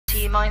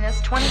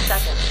T-minus 20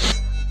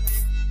 seconds.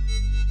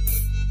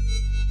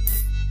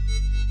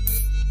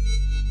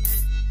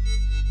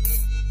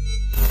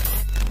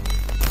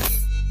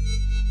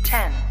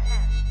 10,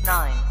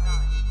 9,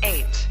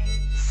 8,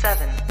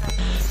 7,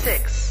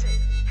 6,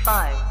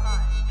 5,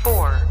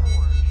 4,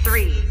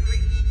 3,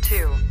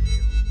 2,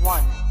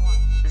 1,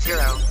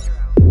 0.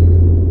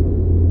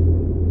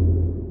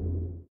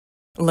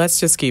 Let's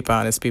just keep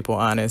honest people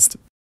honest.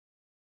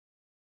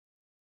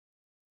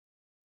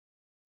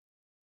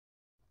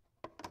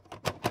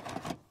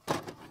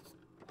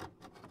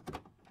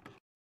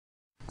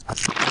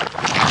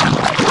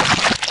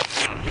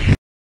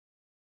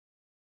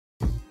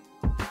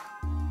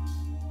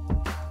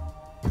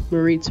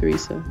 Marie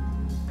Teresa.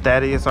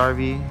 Thaddeus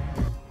RV.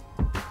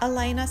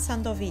 Elena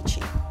Sandovici.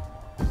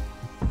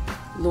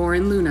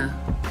 Lauren Luna.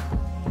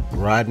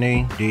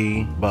 Rodney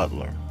D.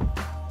 Butler.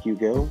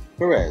 Hugo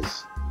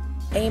Perez.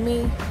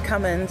 Amy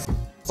Cummins.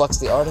 Flux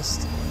the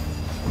Artist.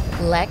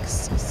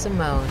 Lex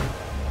Simone.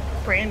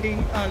 Brandy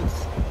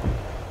Unz.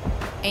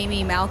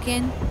 Amy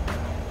Malkin.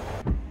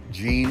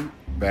 Gene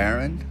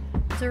Barron.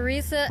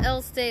 Teresa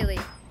L. Staley.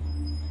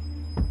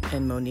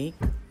 And MoNique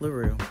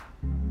LeRoux.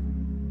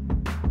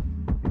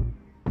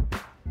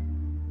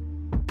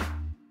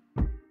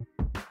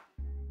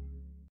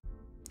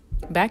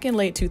 Back in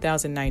late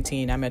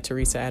 2019, I met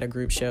Teresa at a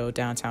group show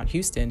downtown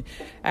Houston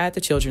at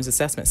the Children's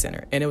Assessment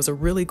Center. And it was a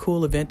really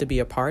cool event to be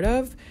a part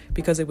of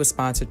because it was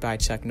sponsored by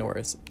Chuck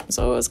Norris.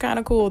 So it was kind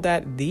of cool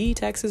that the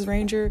Texas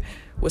Ranger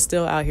was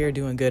still out here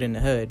doing good in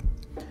the hood.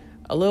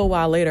 A little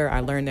while later,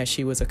 I learned that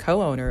she was a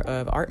co-owner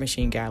of Art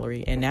Machine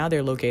Gallery, and now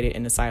they're located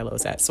in the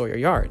silos at Sawyer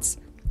Yards.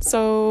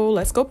 So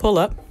let's go pull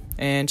up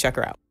and check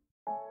her out.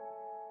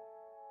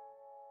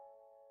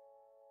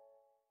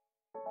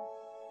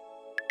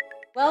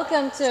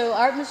 Welcome to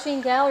Art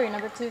Machine Gallery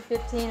number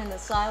 215 in the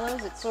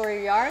silos at Sawyer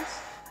Yards.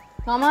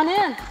 Come on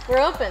in, we're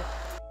open.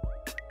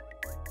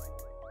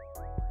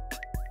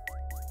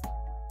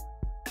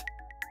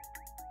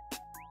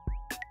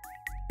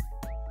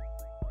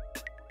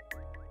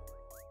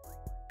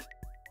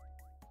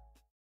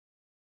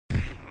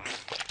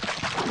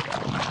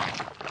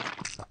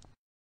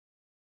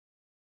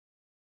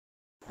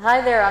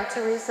 Hi there, I'm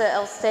Teresa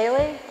L.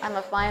 Staley. I'm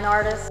a fine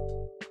artist,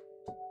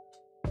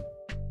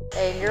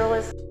 a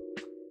muralist,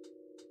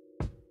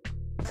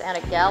 and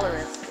a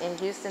gallerist in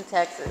Houston,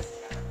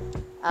 Texas.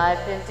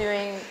 I've been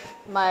doing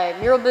my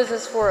mural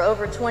business for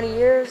over 20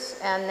 years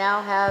and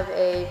now have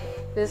a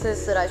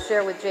business that I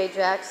share with Jay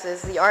Jacks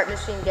as the Art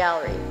Machine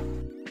Gallery.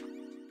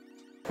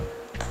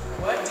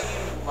 What do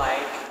you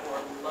like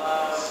or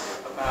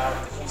love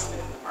about the Houston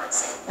art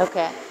scene?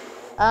 Okay.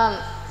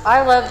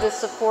 I love the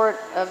support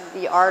of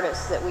the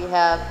artists, that we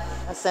have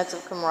a sense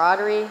of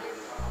camaraderie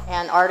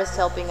and artists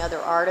helping other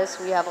artists.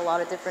 We have a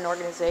lot of different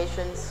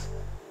organizations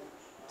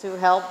to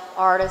help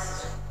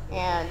artists,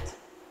 and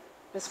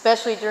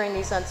especially during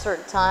these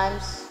uncertain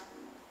times,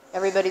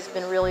 everybody's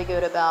been really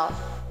good about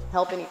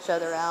helping each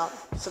other out,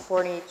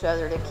 supporting each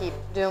other to keep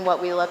doing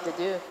what we love to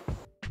do.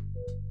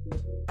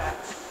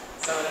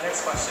 So the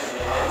next question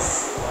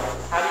is,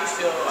 how do you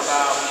feel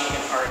about being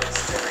an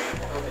artist during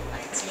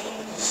COVID-19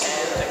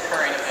 and the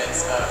current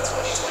events of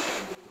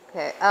 2020?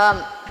 Okay,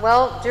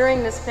 well,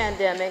 during this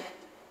pandemic,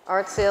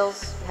 art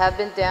sales have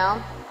been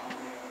down,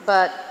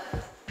 but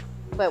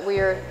we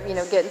are,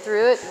 getting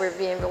through it. We're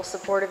being real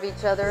supportive of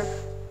each other.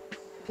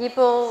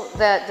 People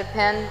that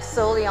depend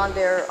solely on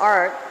their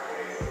art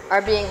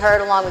are being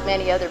hurt along with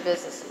many other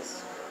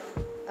businesses.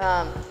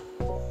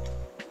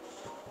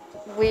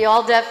 We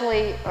all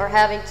definitely are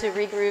having to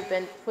regroup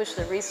and push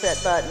the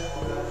reset button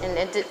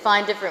and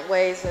find different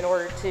ways in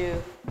order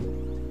to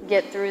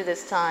get through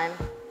this time.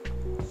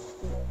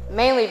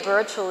 Mainly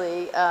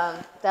virtually,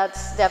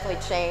 that's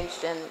definitely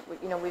changed, and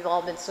we've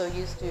all been so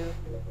used to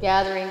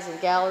gatherings and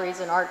galleries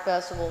and art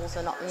festivals,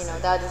 and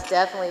that has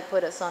definitely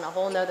put us on a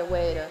whole nother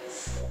way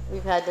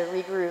we've had to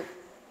regroup.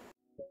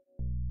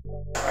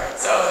 Alright,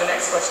 so the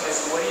next question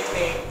is, what do you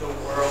think the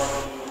world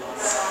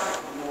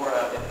needs more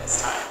of in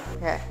this time?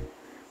 Okay.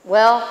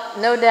 Well,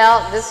 no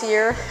doubt this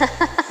year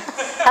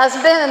has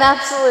been an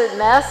absolute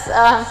mess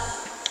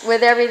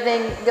with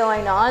everything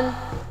going on.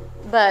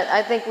 But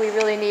I think we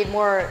really need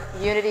more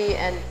unity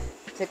and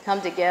to come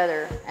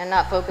together and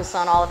not focus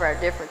on all of our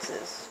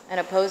differences and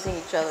opposing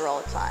each other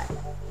all the time.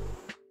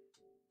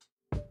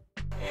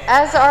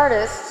 As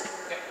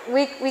artists,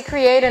 we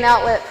create an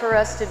outlet for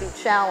us to be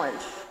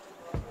challenged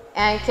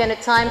and can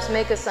at times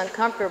make us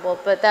uncomfortable,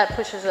 but that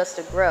pushes us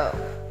to grow.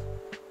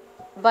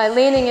 By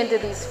leaning into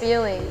these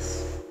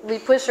feelings, we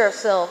push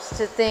ourselves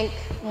to think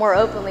more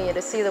openly and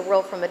to see the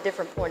world from a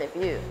different point of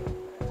view.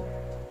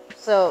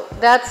 So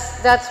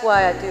that's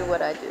why I do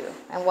what I do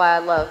and why I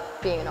love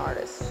being an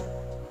artist.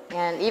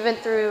 And even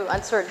through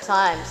uncertain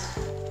times,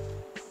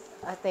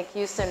 I think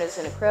Houston is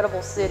an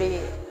incredible city,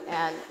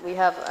 and we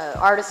have an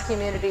artist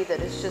community that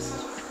is just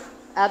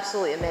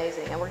absolutely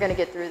amazing, and we're going to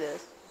get through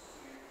this.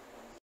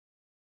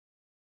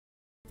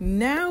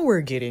 Now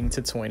we're getting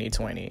to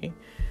 2020.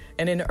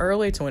 And in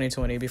early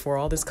 2020, before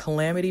all this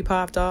calamity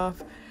popped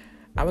off,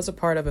 I was a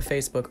part of a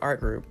Facebook art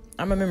group.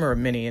 I'm a member of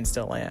many and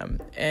still am.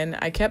 And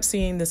I kept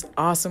seeing this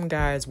awesome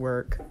guy's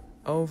work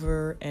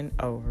over and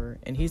over.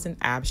 And he's an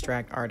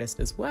abstract artist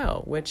as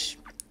well, which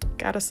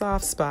got a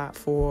soft spot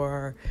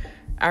for.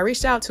 I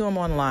reached out to him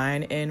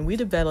online and we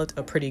developed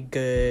a pretty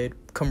good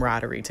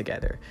camaraderie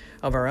together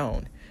of our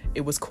own.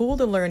 It was cool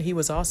to learn he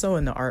was also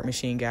in the Art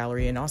Machine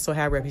Gallery and also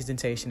had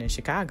representation in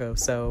Chicago.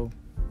 So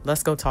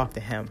let's go talk to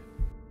him.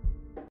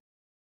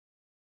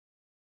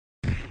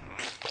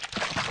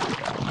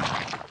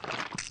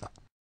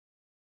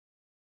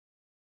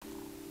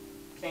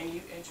 Can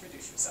you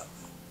introduce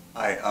yourself?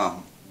 Hi,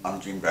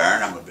 I'm Gene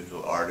Barron. I'm a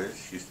visual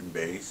artist,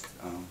 Houston-based.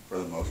 For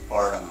the most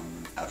part, I'm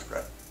an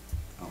abstract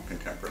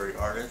contemporary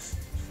artist.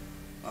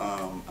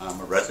 I'm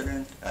a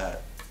resident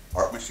at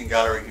Art Machine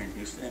Gallery here in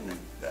Houston and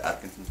the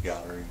Atkinson's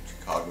Gallery in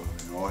Chicago,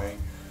 Illinois.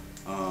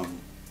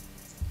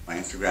 My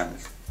Instagram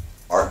is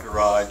Art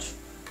Garage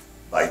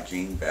by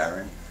Gene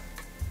Barron,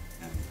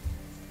 and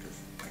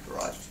my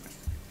garage is my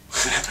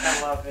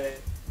I love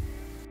it.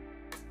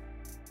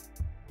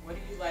 What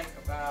do you like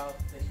about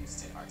the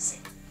Houston art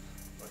scene?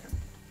 Okay.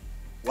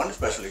 One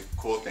especially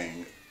cool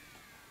thing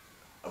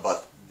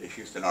about the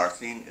Houston art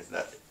scene is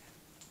that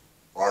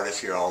artists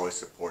here always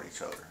support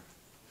each other.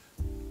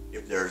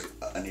 If there's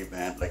an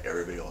event, like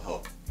everybody will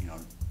help,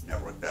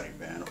 network that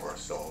event or a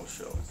solo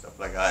show and stuff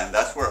like that. And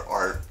that's where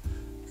art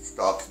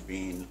stops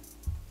being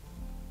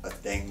a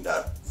thing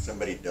that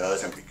somebody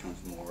does and becomes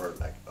more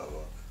like of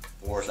a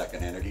force, like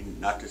an entity.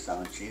 Not to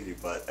sound cheesy,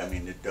 but I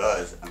mean it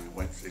does. I mean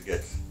once it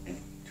gets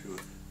into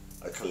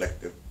a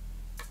collective,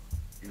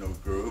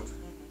 group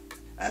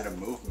and a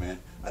movement,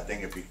 I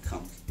think it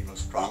becomes,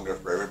 stronger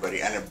for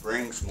everybody, and it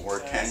brings more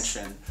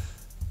attention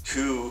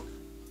to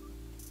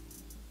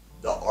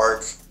the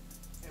arts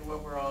and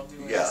what we're all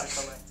doing as a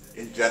collective.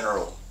 In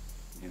general,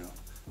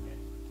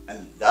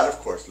 and that of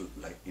course,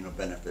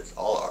 benefits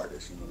all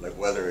artists, like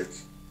whether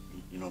it's,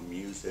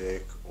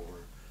 music or,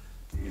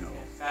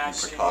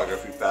 fashion,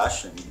 photography,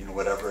 fashion,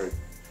 whatever.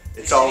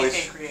 It's always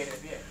always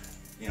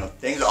creative,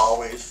 things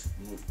always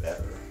move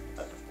better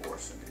at the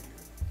force in the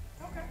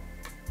year. Okay.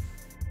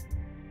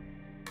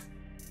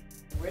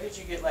 Where did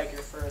you get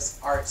your first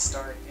art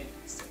start in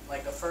Houston?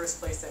 Like the first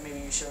place that maybe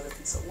you showed a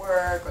piece of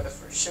work, or the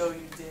first show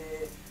you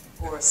did,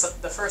 or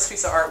the first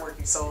piece of artwork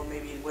you sold,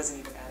 maybe it wasn't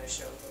even at a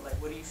show, but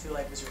what do you feel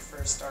like was your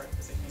first start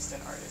as a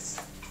Houston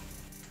artist?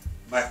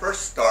 My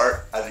first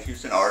start as a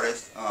Houston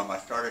artist, I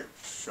started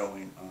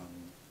showing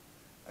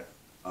at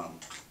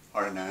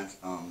Art and Dance,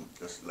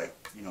 just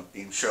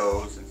theme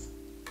shows and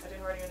I did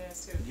Art and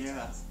Dance too.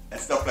 Yeah, and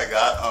stuff like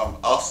that.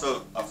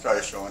 Also, I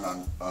started showing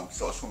on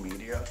social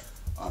media,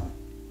 on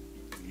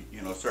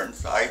certain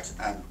sites.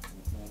 And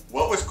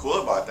what was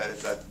cool about that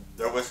is that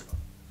there was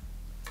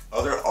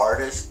other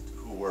artists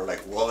who were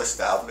well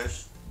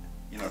established,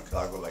 because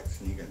I'll go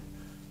sneak and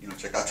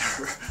check out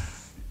their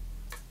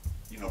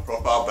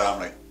profile. But I'm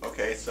like,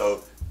 okay,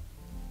 so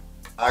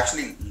I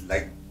actually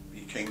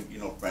became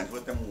friends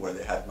with them where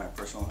they had my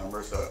personal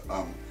number. So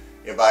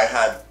if I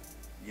had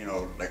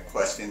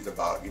questions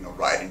about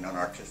writing an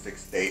artistic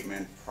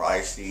statement,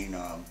 pricing,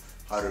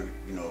 how to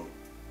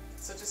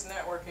so just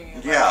networking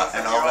and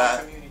and all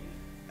that community.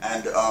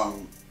 And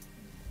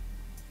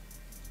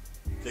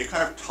they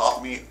kind of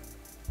taught me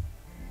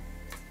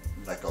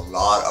a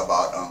lot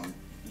about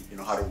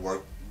how to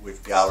work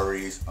with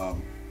galleries,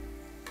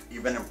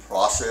 even in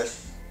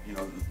process.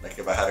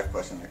 If I had a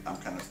question, I'm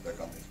kind of stuck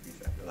on this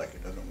piece, I feel like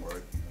it doesn't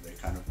work, they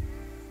kind of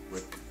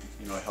would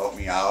help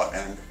me out.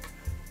 And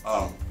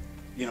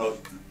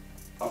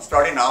I'm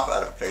starting off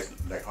at a place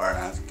like Art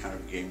and Dance kind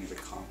of gave me the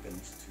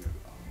confidence to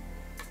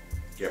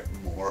get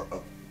more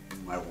of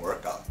my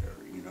work out there,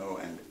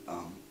 and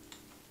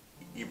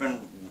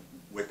even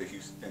with the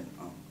Houston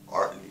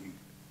Art League,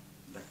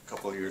 a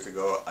couple of years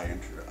ago, I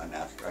entered an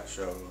abstract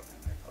show, and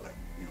I got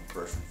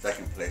first and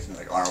second place and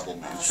honorable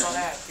mention. I saw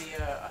that,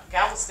 the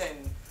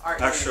Galveston Art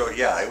League. Show,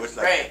 yeah, it was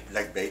right.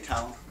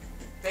 Baytown.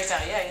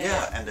 Baytown,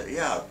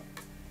 yeah.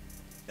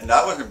 And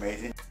that was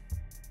amazing.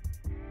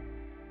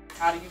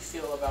 How do you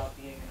feel about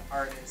being an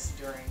artist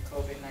during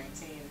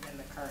COVID-19 and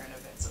the current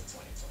events of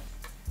 2020?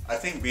 I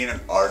think being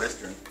an artist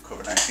during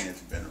COVID-19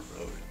 has been a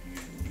really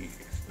unique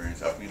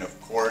experience. I mean, of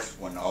course,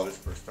 when all this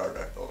first started,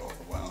 I felt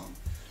overwhelmed,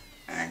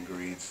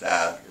 angry, and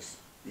sad,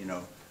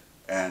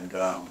 and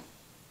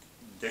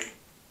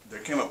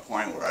there came a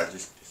point where I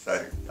just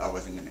decided I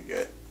wasn't going to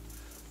get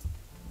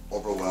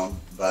overwhelmed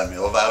by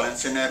male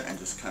violence in it, and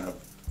just kind of,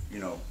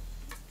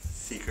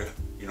 seek a,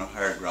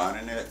 higher ground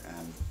in it.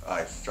 And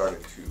I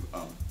started to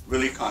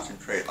really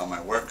concentrate on my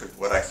work, because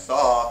what I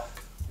saw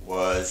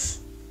was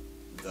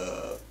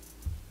the,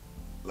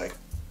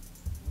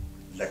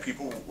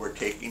 people were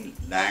taking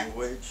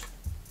language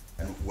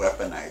and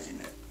weaponizing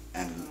it,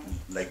 and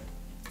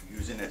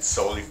using it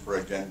solely for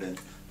agendas,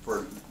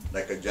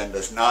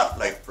 not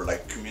for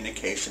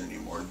communication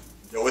anymore.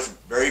 There was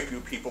very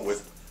few people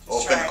with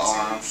open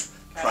arms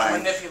trying to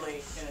manipulate in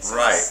a sense.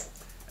 Right,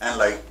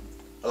 and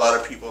a lot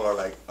of people are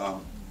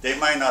they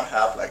might not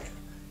have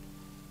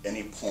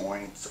any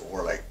points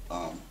or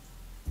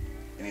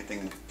anything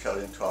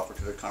intelligent to offer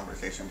to the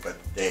conversation, but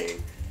they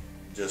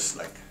just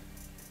like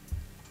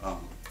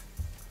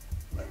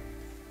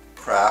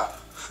crap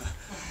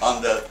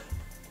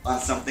on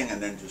something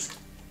and then just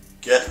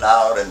get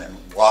loud and then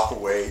walk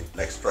away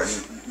like starting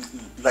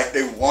like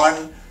they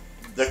won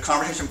the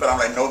conversation, but I'm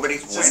like,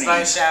 nobody's winning. Just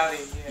by shouting.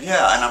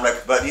 Yeah, and I'm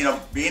like, but you know,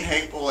 being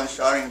hateful and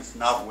shouting is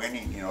not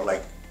winning. You know,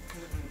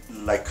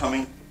 like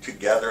coming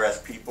together as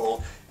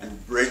people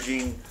and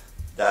bridging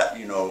that,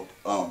 you know,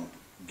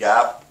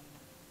 gap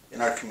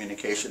in our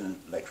communication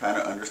and like trying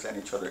to understand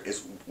each other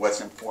is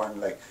what's important.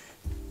 Like,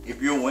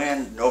 if you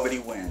win, nobody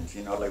wins.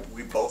 You know, like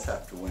we both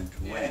have to win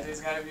to win.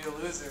 There's got to be a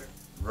loser.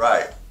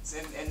 Right.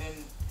 And then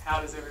how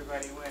does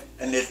everybody win?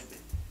 And it,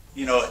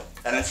 you know,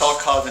 and it's all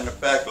cause and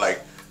effect.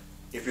 Like,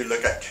 if you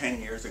look at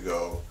 10 years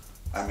ago,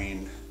 I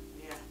mean,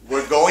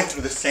 we're going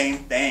through the same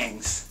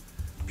things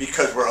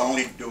because we're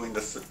only doing the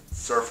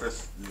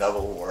surface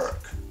level work.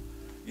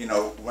 You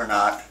know, we're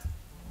not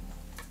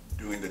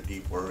doing the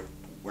deep work.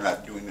 We're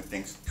not doing the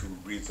things to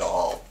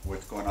resolve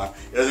what's going on.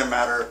 It doesn't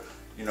matter,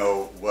 you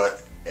know,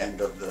 what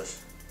end of the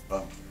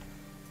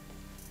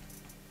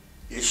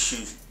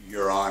issues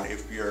you're on.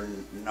 If you're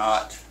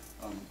not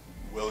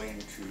willing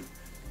to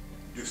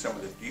do some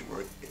of the deep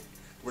work,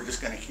 we're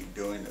just going to keep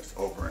doing this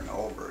over and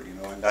over, you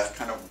know, and that's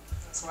kind of...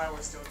 That's why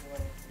we're still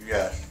doing it.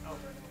 Yes. Over and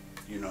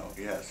over. You know,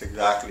 yes,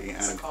 exactly.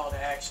 It's a call to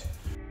action.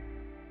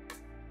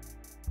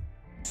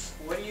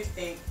 What do you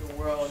think the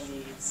world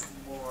needs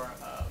more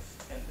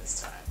of in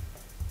this time?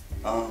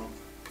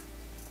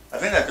 I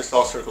think that just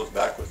all circles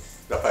back with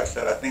stuff I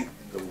said. I think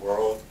the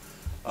world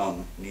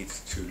needs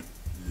to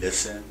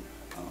listen,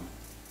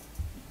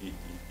 you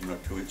know,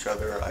 to each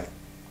other. I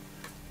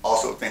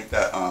also think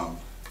that,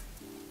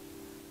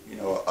 you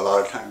know, a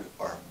lot of times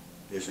our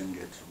vision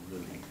gets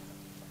really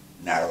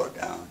narrowed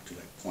down to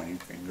like pointing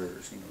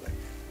fingers, you know,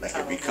 like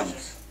it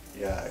becomes,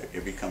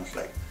 it becomes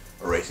like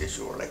a race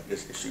issue or like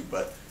this issue,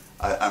 but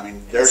I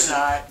mean, there's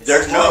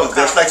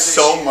like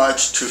so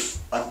much to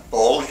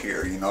unfold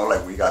here, you know,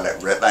 like we got like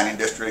redlining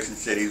districts in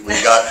cities,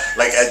 we've got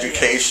like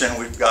education,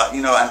 we've got,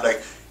 you know, and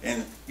like,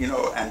 and, you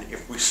know, and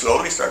if we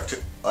slowly start to,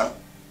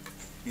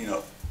 you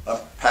know,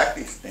 unpack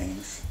these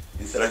things,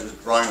 instead of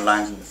just drawing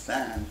lines in the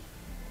sand,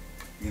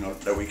 you know,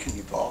 that we can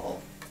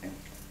evolve and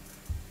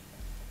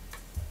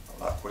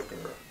a lot quicker.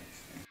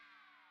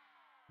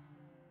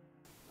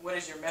 What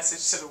is your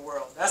message to the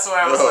world? That's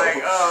why I was like,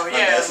 oh yeah.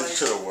 My message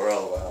to the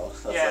world, wow.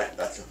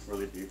 That's a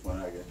really deep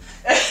one, I guess.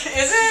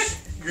 Is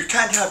it? You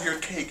can't have your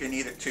cake and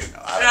eat it too.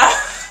 No,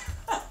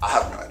 I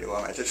have no idea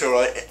what my message. So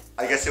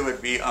I guess it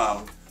would be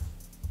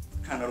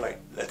kind of like,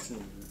 let's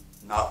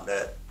not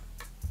let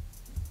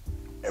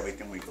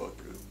everything we go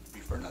through be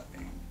for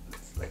nothing.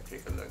 Let's like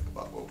take a look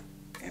about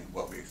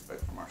what we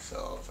expect from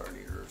ourselves, our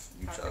leaders,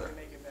 and each other. How can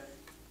we make it better?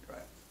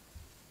 Right.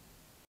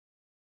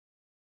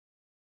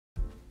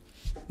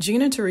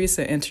 Gene and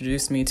Teresa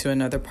introduced me to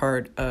another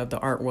part of the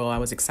art world I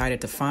was excited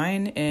to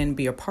find and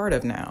be a part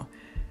of now.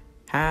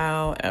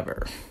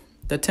 However,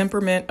 the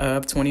temperament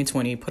of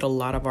 2020 put a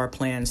lot of our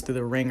plans through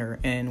the ringer,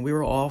 and we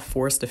were all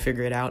forced to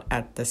figure it out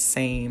at the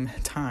same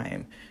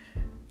time.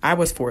 I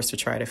was forced to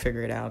try to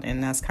figure it out,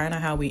 and that's kind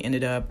of how we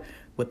ended up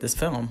with this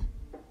film.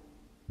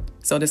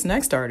 So this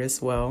next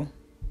artist, well,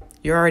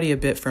 you're already a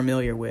bit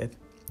familiar with.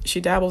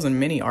 She dabbles in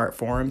many art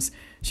forms.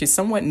 She's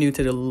somewhat new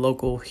to the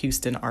local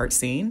Houston art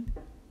scene,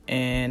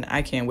 and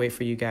I can't wait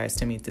for you guys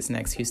to meet this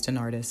next Houston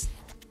artist.